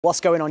What's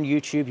going on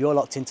YouTube? You're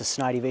locked into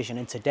Snidey Vision,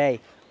 and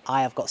today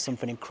I have got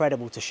something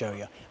incredible to show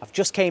you. I've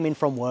just came in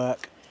from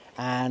work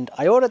and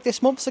I ordered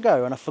this months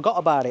ago and I forgot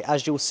about it.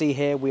 As you'll see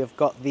here, we have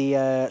got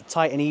the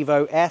Titan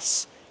Evo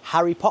S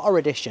Harry Potter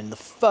edition, the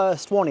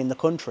first one in the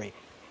country.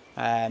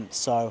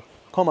 So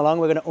come along,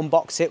 we're going to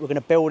unbox it, we're going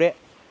to build it.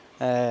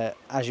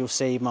 As you'll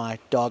see, my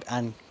dog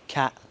and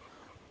cat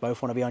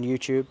both want to be on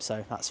YouTube,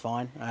 so that's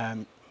fine.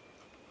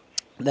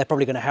 They're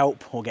probably going to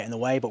help or get in the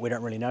way, but we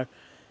don't really know.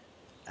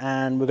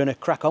 And we're going to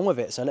crack on with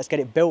it, so let's get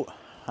it built.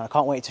 I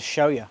can't wait to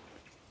show you.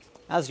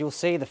 As you'll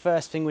see, the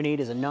first thing we need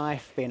is a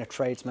knife. Being a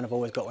tradesman, I've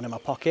always got one in my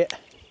pocket.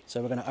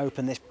 So we're going to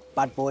open this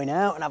bad boy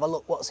now and have a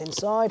look what's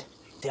inside.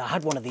 Yeah, I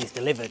had one of these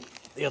delivered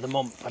the other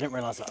month. I didn't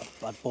realise that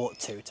I'd bought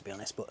two, to be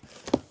honest, but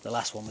the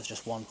last one was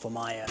just one for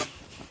my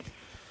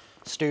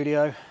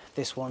studio.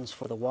 This one's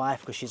for the wife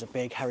because she's a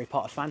big Harry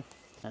Potter fan,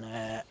 and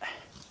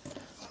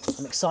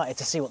I'm excited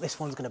to see what this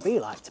one's going to be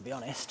like, to be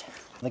honest.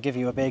 They give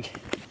you a big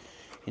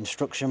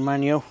instruction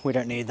manual. We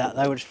don't need that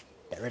though, we'll just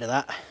get rid of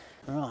that.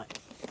 Right,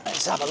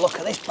 let's have a look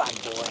at this bad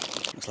boy.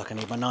 Looks like I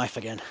need my knife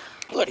again.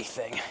 Bloody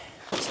thing.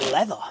 It's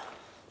leather.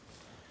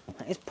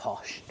 That is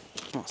posh.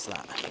 What's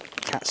that?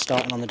 Cat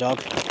starting on the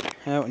dog.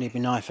 I don't need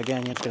my knife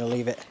again, you're just going to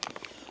leave it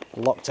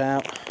locked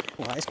out.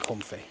 Oh, that is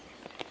comfy.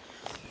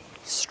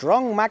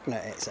 Strong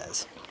magnet, it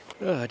says.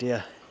 Oh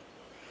dear.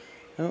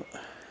 Oh,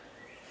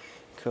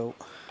 cool.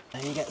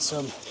 Then you get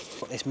some,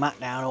 put this mat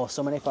down or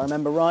something if I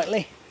remember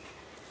rightly.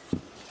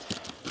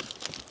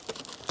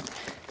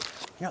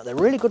 You know, they're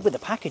really good with the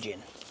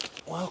packaging.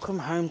 Welcome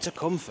home to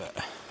comfort.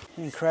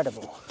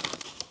 Incredible.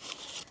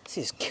 This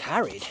is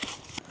carried.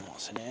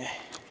 What's in here?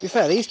 To be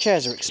fair, these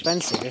chairs are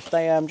expensive. If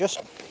they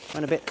just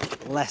went a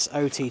bit less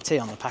OTT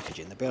on the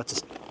packaging, they'd be able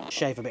to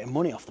shave a bit of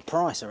money off the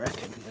price, I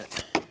reckon.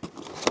 But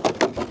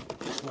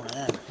it's one of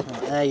them.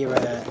 Right, there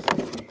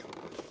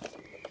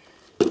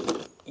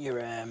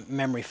your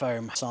memory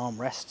foam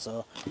armrests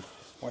or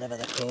whatever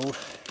they're called.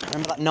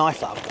 Remember that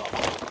knife that I've got?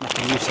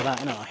 Making use of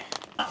that, ain't I?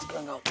 That's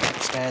going to go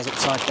upstairs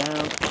upside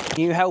down.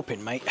 You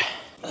helping, mate?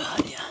 Oh,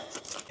 yeah.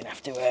 You're going to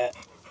have to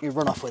you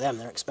run off with them,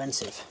 they're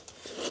expensive.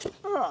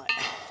 Right,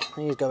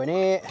 these go in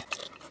here.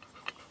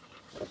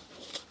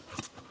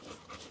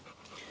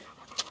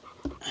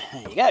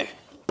 There you go.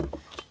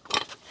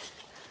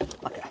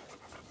 Like a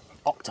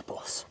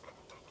octopus.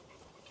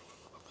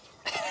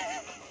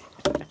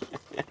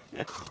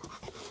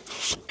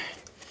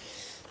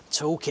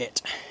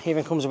 Toolkit.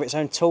 Even comes with its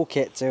own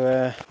toolkit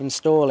to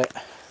install it,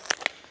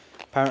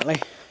 apparently.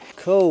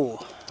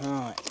 Cool.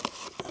 Right,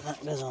 and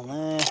that goes on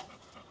there,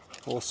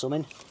 or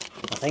something,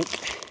 I think.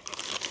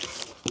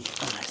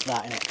 Oh, it's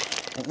that in it.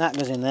 I think that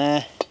goes in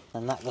there,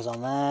 and that goes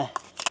on there.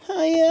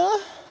 Oh yeah.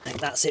 I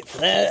think that's it for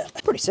there.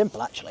 Pretty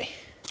simple actually.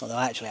 Although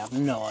I actually have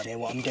no idea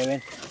what I'm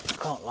doing. I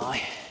can't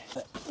lie.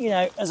 But you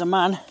know, as a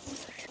man,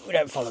 we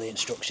don't follow the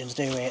instructions,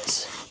 do we?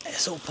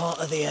 It's all part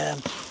of the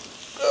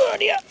oh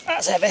dear,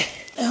 that's heavy.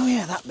 Oh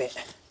yeah, that bit.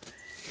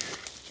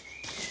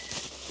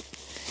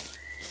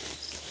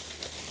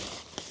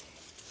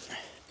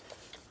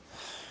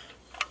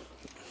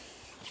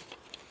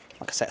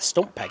 Like a set of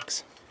stump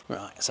pegs.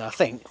 Right, so I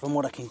think from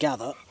what I can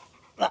gather,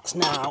 that's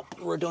now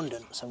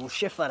redundant. So we'll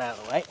shift that out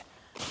of the way.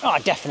 Oh, I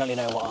definitely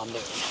know what I'm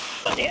doing.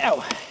 Bloody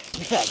hell. To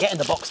be fair, getting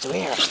the box to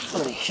here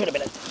bloody should have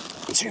been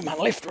a two-man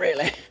lift,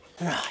 really.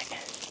 Right.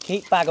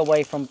 Keep bag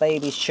away from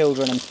babies,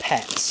 children and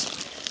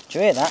pets. Do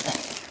you hear that?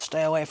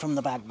 Stay away from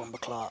the bag, Bumper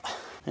Clark.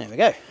 There we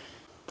go.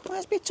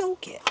 Where's my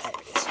toolkit? There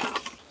it is.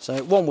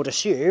 So one would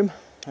assume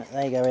that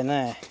they go in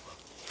there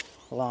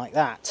like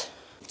that.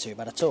 Not too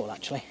bad at all,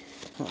 actually.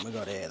 What have we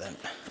got here then?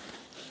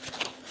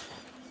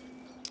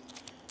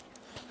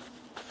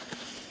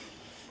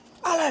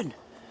 Alan!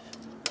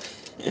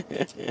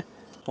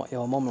 What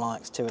your mum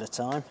likes, 2 at a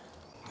time.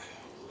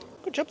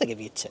 Good job they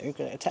give you 2,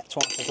 because it'll take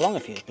twice as long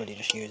if you're bloody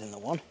just using the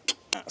one.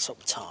 That's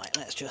up tight.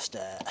 Let's just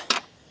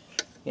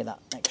get that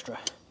extra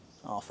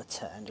half a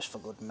turn just for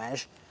good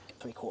measure.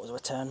 3/4 of a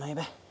turn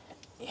maybe.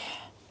 Yeah.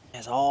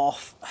 There's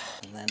half,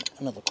 and then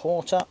another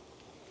quarter.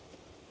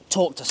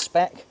 Torque to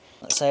spec.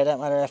 Let's say it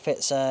don't matter if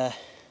it's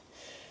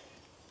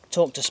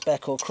torque to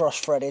spec or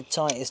cross-threaded,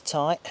 tight is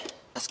tight.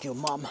 Ask your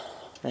mum.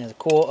 There's a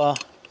quarter,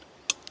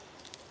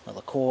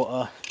 another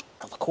quarter,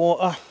 another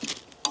quarter.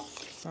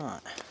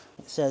 Right,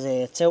 it says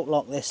here tilt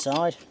lock this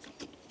side.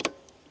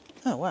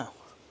 Oh wow,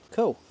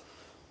 cool.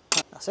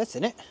 That's it,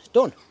 isn't it? It's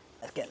done.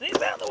 Let's get this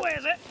out of the way,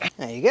 is it?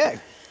 There you go.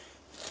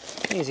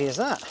 Easy as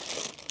that,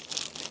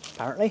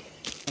 apparently.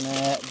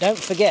 And don't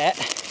forget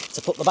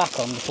to put the back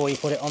on before you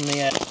put it on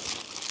the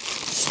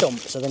stump,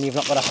 so then you've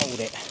not got to hold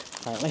it,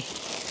 apparently.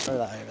 Throw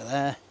that over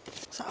there.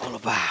 What's that all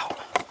about?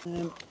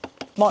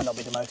 Might not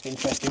be the most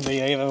interesting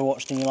video you've ever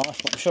watched in your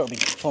life, but I'm sure it'll be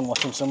fun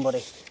watching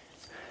somebody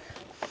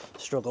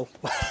struggle.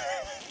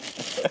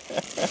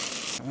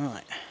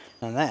 Right,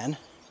 and then,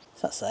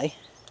 what's that say?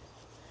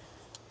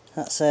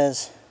 That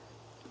says,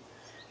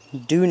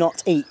 do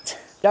not eat.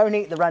 Don't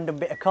eat the random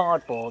bit of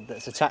cardboard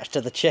that's attached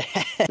to the chair.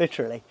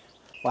 Literally.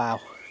 Wow.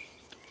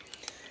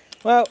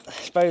 Well, I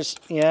suppose,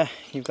 yeah,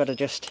 you've got to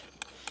just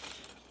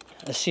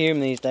assume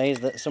these days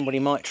that somebody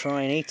might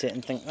try and eat it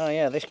and think, oh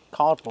yeah, this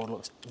cardboard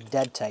looks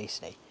dead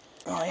tasty.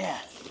 Oh yeah,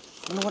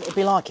 I wonder what it'd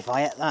be like if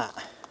I ate that.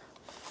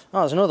 Oh,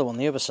 there's another one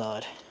the other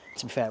side.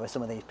 To be fair, with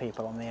some of these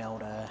people on the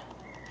old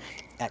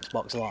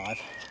Xbox Live,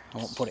 I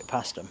won't put it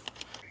past them.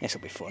 This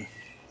will be fun.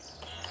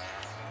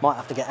 Might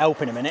have to get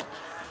help in a minute.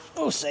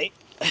 We'll see.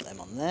 Put them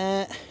on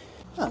there.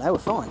 Oh no, we're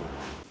fine,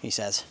 he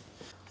says.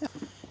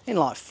 In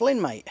like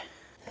Flynn, mate.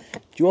 Do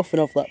you often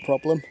have that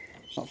problem?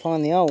 Not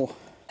find the hole.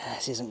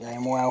 This isn't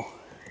going well.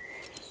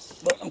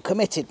 But I'm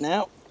committed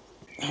now.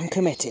 I'm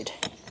committed.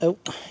 Oh,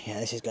 yeah,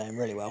 this is going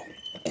really well.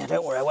 Yeah,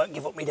 don't worry, I won't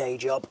give up my day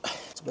job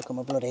to become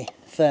a bloody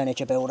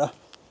furniture builder.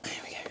 There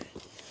we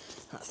go.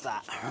 That's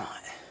that.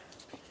 Right.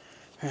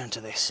 Round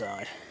to this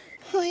side.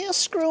 Oh yeah,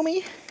 screw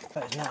me.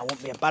 Suppose now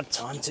wouldn't be a bad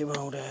time to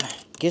hold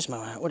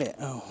Gizmo out, would it?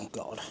 Oh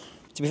god.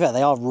 To be fair,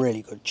 they are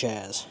really good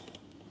chairs.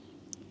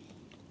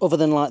 Other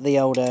than like the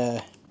old,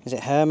 is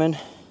it Herman?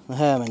 The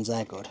Hermans,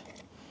 they're good.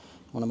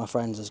 One of my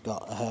friends has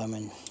got a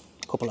Herman,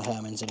 a couple of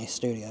Hermans in his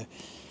studio,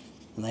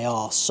 and they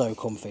are so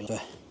comfy for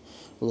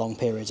long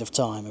periods of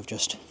time of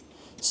just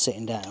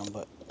sitting down,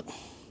 but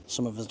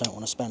some of us don't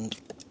want to spend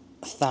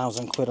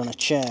 £1,000 on a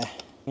chair.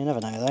 You never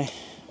know though.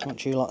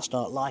 Once you lot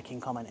start liking,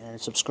 commenting and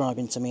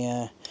subscribing to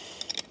my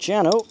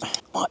channel,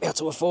 might be able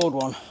to afford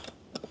one.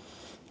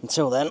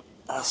 Until then,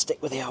 I'll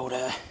stick with the old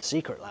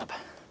Secret Lab.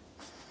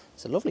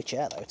 It's a lovely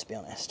chair though, to be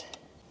honest.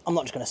 I'm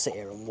not just going to sit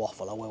here and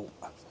waffle, I will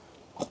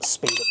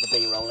speed up the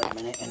B-roll in a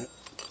minute and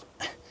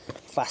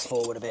fast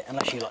forward a bit,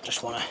 unless you lot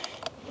just want to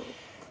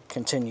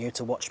continue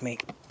to watch me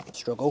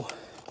struggle.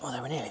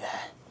 Although we're nearly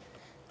there.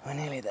 We're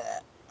nearly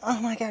there.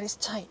 Oh my god, it's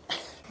tight.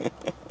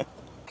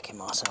 Making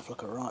myself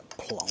look a right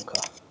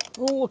plonker.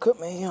 Oh, look at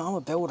me, I'm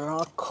a builder,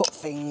 I cut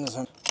things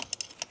and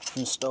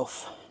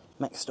stuff.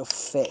 Make stuff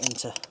fit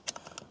into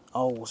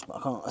holes, but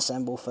I can't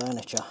assemble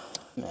furniture.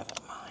 Never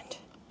mind.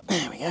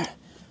 There we go,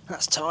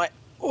 that's tight.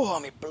 Oh,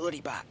 my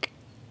bloody back.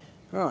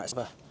 Right, so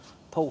a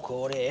pull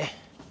cord here.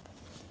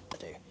 They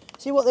do.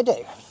 See what they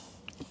do?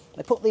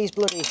 They put these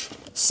bloody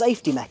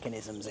safety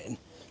mechanisms in.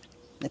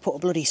 They put a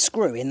bloody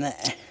screw in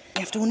there.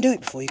 You have to undo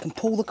it before you can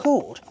pull the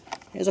cord.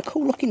 It's a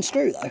cool looking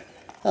screw though.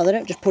 Oh, they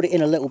don't just put it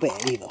in a little bit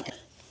either.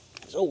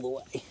 It's all the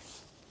way.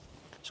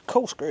 It's a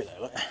cool screw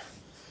though, look.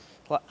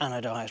 Like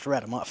anodised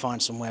red. I might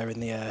find somewhere in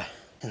the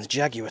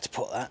Jaguar to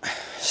put that.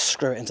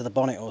 Screw it into the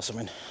bonnet or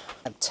something.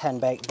 Had 10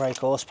 brake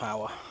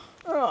horsepower.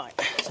 Right,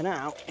 so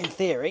now, in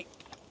theory,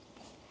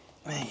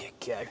 there you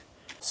go.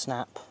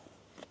 Snap.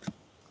 Are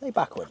they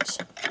backwards?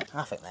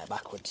 I think they're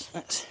backwards.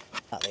 Let's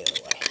that the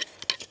other way.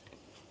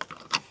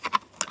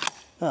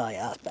 Oh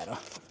yeah, that's better.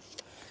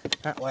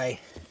 That way,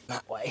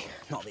 that way.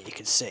 Not that you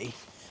can see.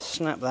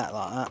 Snap that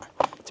like that.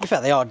 To be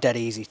fair, they are dead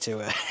easy to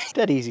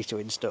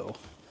install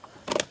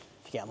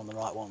if you get them on the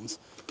right ones.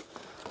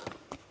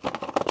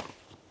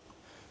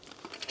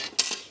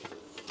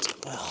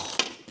 Oh.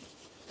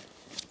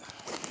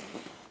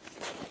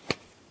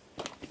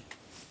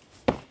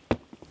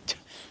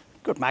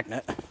 Good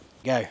magnet.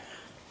 Go.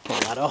 Pull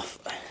that off.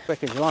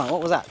 Quick as you like.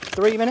 What was that?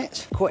 3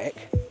 minutes? Quick.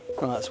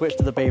 Right, switch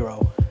to the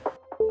B-roll.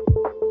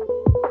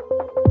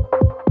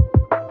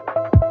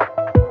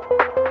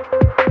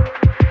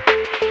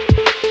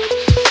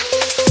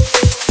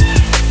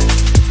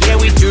 Yeah,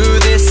 we do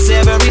this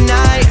every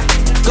night.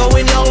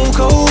 Going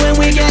loco when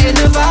we get in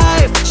the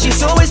vibe.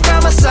 She's always by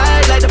my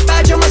side like the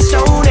badge on my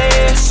stone,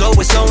 eh? So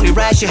it's only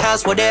right she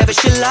has whatever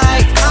she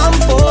like. I'm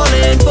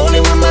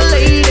falling with my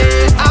lady.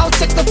 I'll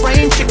take the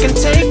brain, she can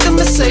take the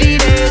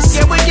Mercedes.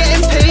 Yeah, we're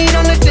getting paid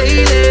on the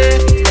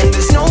daily, and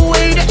there's no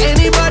way that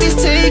anybody's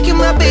taking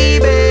my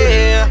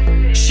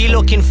baby. She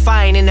looking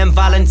fine in them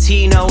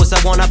Valentinos.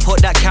 I wanna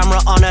put that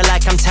camera on her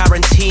like I'm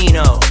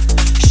Tarantino.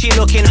 She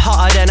looking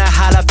hotter than a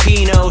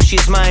jalapeno.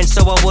 She's mine,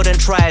 so I wouldn't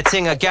try a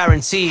thing, I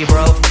guarantee,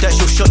 bro, that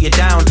she'll shut you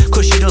down,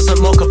 cause she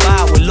doesn't muck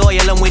about. We're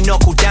loyal and we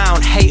knuckle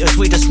down. Haters,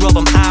 we just rub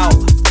them out.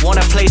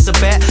 Wanna place a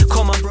bet?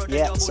 Come on, bro.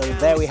 Yeah, so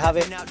there we have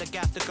it.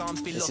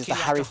 This is the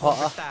Harry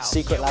Potter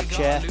Secret Lab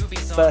chair,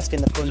 first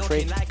in the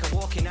country.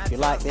 If you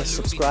like this,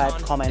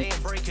 subscribe, comment,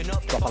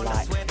 drop a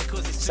like,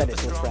 send it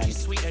to a friend.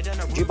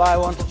 Would you buy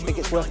one? Do you think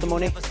it's worth the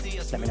money?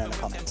 Let me know in the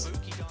comments.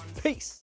 Peace!